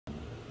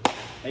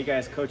Hey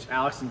guys, Coach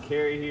Alex and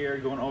Carrie here,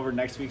 going over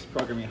next week's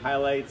programming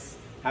highlights.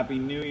 Happy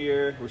New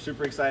Year. We're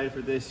super excited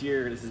for this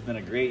year. This has been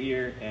a great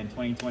year, and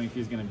 2022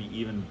 is going to be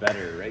even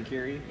better, right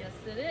Carrie? Yes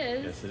it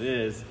is. Yes it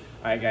is.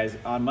 All right guys,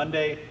 on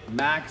Monday,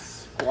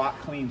 max squat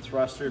clean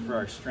thruster for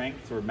our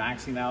strength. So we're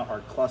maxing out our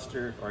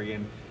cluster, or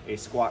again, a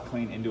squat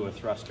clean into a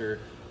thruster.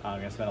 I'm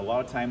going to spend a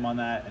lot of time on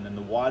that, and then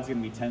the WOD's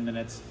going to be 10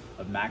 minutes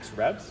of max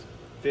reps,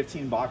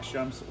 15 box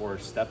jumps or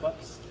step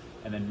ups,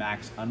 and then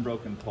max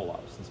unbroken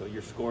pull-ups. And so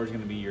your score is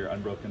going to be your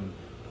unbroken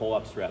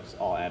pull-ups reps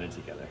all added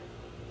together.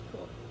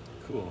 Cool.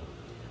 Cool.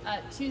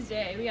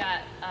 Tuesday, we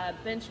got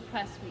bench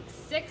press week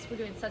 6. We're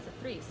doing sets of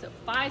 3. So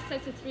 5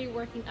 sets of 3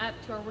 working up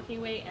to our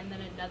working weight, and then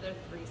another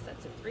 3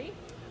 sets of 3.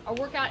 Our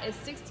workout is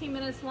 16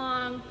 minutes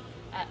long,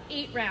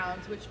 8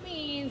 rounds, which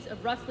means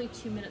roughly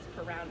 2 minutes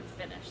per round to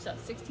finish. So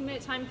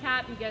 16-minute time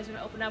cap. You guys are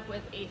going to open up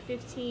with a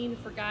 15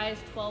 for guys,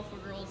 12 for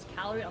girls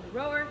calorie on the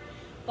rower,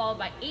 followed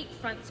by 8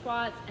 front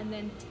squats, and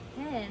then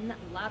 10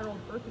 lateral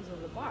burpees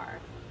over the bar,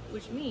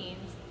 which means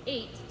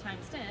 8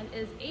 times 10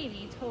 is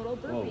 80 total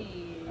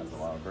burpees. Whoa, that's a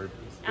lot of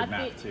burpees. Good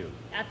math too.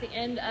 At the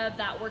end of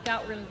that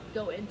workout, we're going to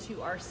go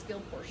into our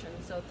skill portion.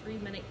 So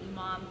 3-minute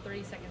EMOM,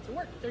 30 seconds of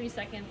work, 30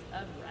 seconds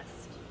of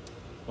rest.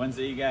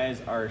 Wednesday, you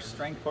guys, our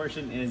strength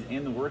portion is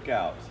in the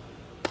workout.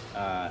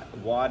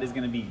 WOD is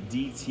going to be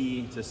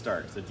DT to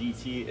start. So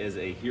DT is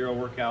a hero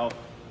workout.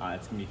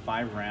 It's going to be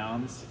 5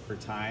 rounds for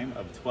time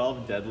of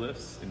 12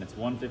 deadlifts, and it's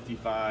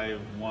 155,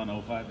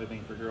 105, I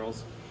think, for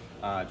girls.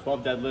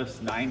 12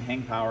 deadlifts, 9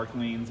 hang power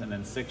cleans, and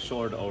then 6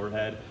 shoulder to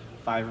overhead,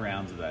 5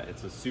 rounds of that.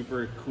 It's a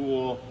super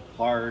cool,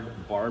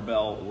 hard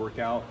barbell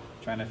workout.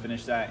 Trying to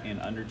finish that in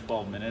under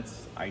 12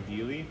 minutes,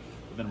 ideally.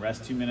 We'll then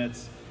rest 2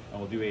 minutes, and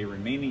we'll do a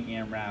remaining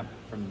AMRAP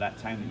from that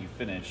time that you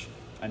finish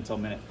until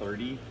minute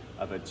 30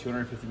 of a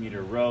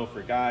 250-meter row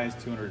for guys,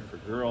 200 for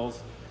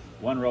girls,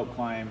 1 rope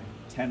climb,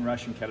 10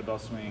 Russian kettlebell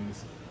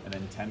swings, and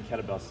then 10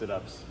 kettlebell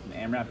sit-ups. An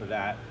AMRAP of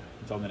that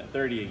until minute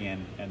 30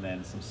 again, and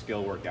then some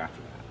skill work after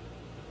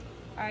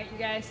that. All right, you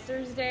guys,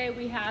 Thursday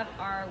we have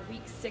our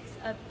week 6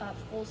 of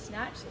full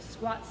snatch, so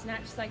squat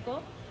snatch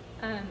cycle.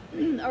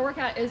 Our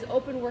workout is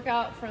open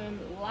workout from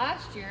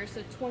last year,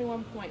 so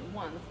 21.1.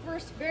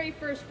 The very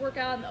first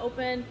workout in the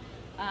open,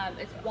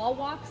 it's wall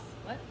walks.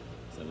 What?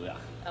 So, yeah.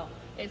 Oh,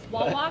 it's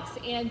wall walks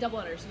and double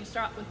unders. You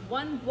start with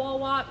 1 wall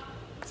walk,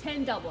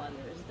 10 double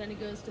unders. Then it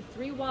goes to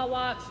 3 wall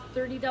walks,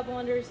 30 double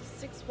unders,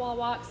 6 wall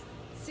walks,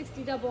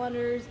 60 double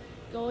unders,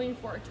 going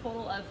for a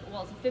total of,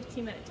 well, it's a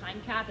 15-minute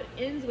time cap. It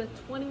ends with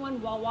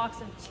 21 wall walks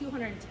and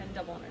 210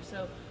 double unders.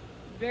 So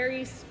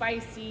very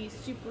spicy,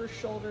 super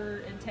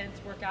shoulder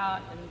intense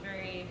workout, and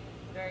very,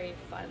 very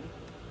fun.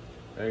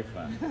 Very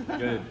fun.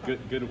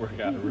 Good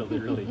workout.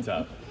 Really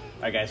tough.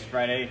 All right, guys.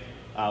 Friday,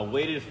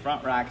 weighted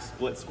front rack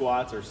split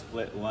squats or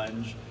split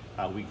lunge.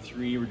 Week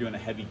 3, we're doing a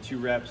heavy 2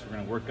 reps. We're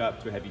going to work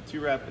up to a heavy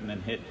 2 rep and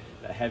then hit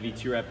a heavy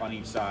 2 rep on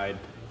each side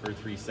for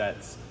 3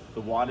 sets.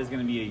 The WOD is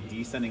going to be a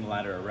descending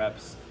ladder of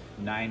reps,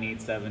 9,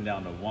 8, 7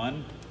 down to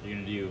 1. You're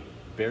going to do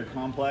bear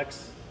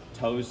complex,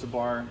 toes to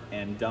bar,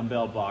 and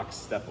dumbbell box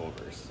step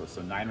overs.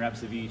 So 9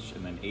 reps of each,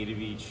 and then 8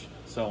 of each,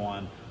 so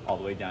on, all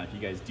the way down. If you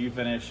guys do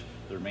finish,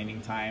 the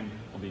remaining time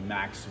will be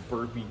max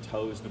burpee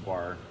toes to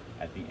bar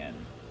at the end.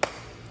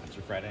 That's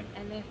your Friday.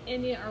 And then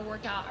ending our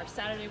workout, our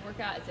Saturday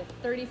workout, it's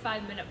a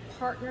 35-minute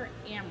partner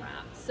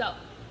AMRAP. So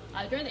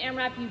during the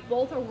AMRAP, you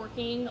both are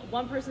working.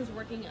 One person's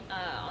working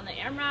on the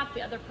AMRAP,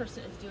 the other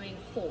person is doing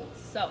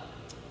holds. So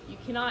you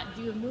cannot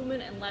do a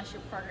movement unless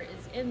your partner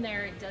is in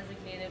there,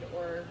 designated,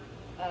 or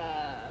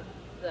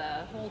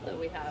the hold that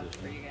we have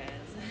for you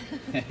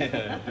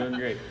guys. Doing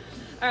great.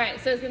 All right,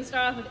 so it's going to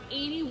start off with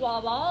 80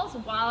 wall balls.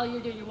 While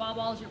you're doing your wall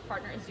balls, your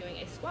partner is doing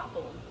a squat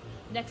hold.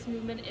 Next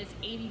movement is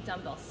 80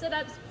 dumbbell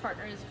sit-ups.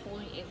 Partner is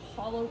holding a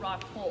hollow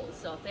rock hold.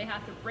 So if they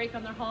have to break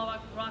on their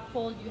hollow rock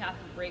hold, you have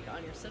to break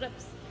on your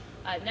sit-ups.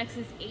 Next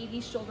is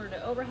 80 shoulder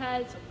to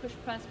overhead, so push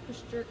press,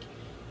 push jerk,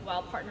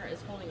 while partner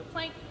is holding a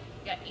plank.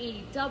 You got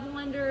 80 double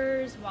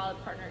unders while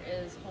the partner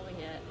is holding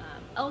an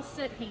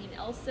L-sit, hanging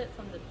L-sit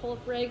from the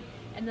pull-up rig.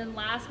 And then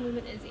last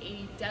movement is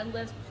 80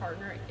 deadlifts.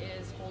 Partner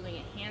is holding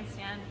a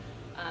handstand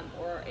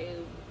or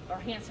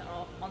handstand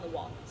on the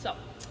wall. So,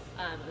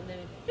 and then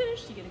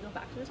finished, you get to go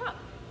back to the top.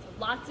 So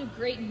lots of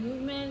great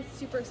movements.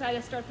 Super excited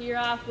to start the year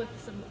off with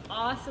some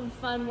awesome,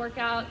 fun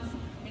workouts.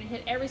 You're gonna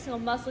hit every single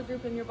muscle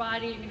group in your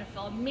body. You're gonna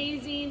feel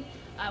amazing.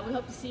 We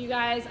hope to see you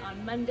guys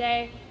on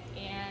Monday,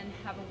 and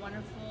have a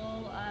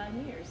wonderful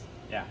New Year's.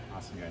 Yeah,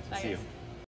 awesome guys. Bye, See guys. you.